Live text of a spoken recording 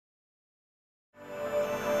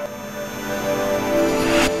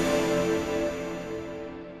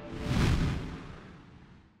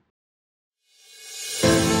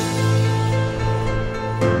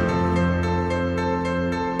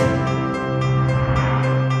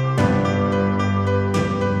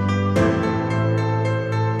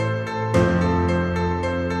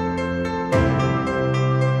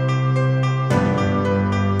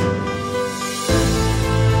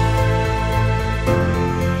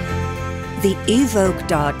The EVOQ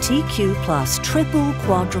DART-TQ Plus triple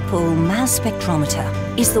quadrupole mass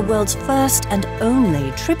spectrometer is the world's first and only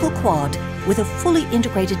triple quad with a fully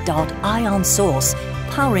integrated DART ion source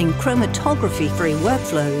powering chromatography-free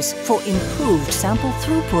workflows for improved sample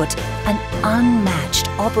throughput and unmatched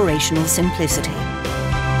operational simplicity.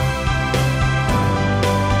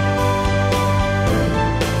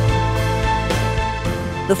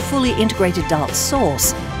 The fully integrated DART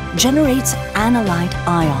source generates analyte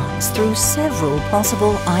ions through several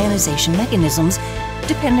possible ionization mechanisms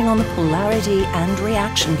depending on the polarity and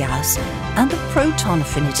reaction gas and the proton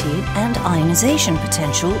affinity and ionization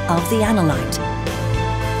potential of the analyte.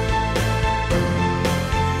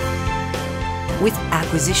 With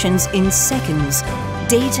acquisitions in seconds,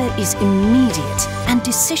 data is immediate and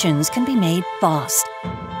decisions can be made fast.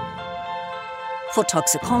 For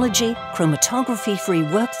toxicology, chromatography-free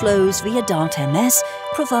workflows via DART-MS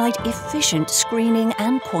provide efficient screening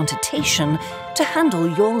and quantitation to handle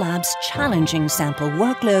your lab's challenging sample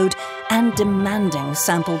workload and demanding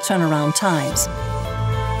sample turnaround times.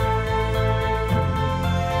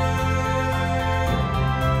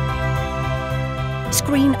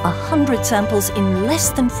 Screen 100 samples in less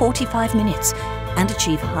than 45 minutes and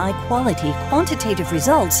achieve high-quality quantitative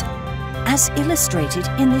results as illustrated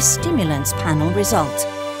in the stimulants panel result.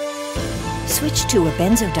 Switch to a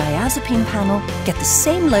benzodiazepine panel, get the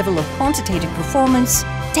same level of quantitative performance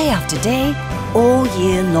day after day, all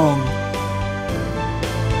year long.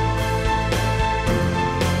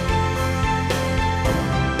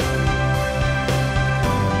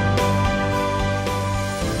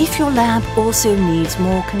 If your lab also needs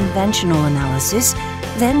more conventional analysis,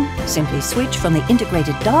 then simply switch from the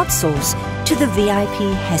integrated DART source to the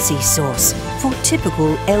VIP-HESI source for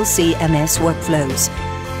typical LC-MS workflows.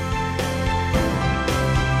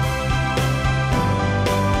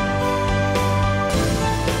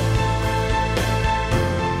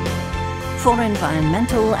 For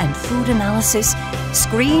environmental and food analysis,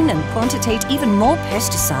 screen and quantitate even more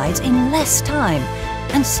pesticides in less time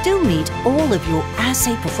and still meet all of your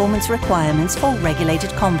assay performance requirements for regulated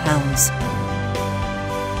compounds.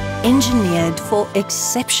 Engineered for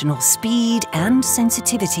exceptional speed and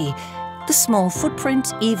sensitivity, the small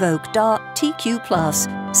footprint EVOQ DART-TQ Plus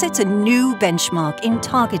sets a new benchmark in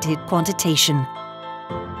targeted quantitation.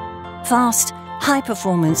 Fast,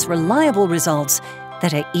 high-performance, reliable results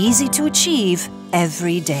that are easy to achieve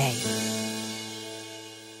every day.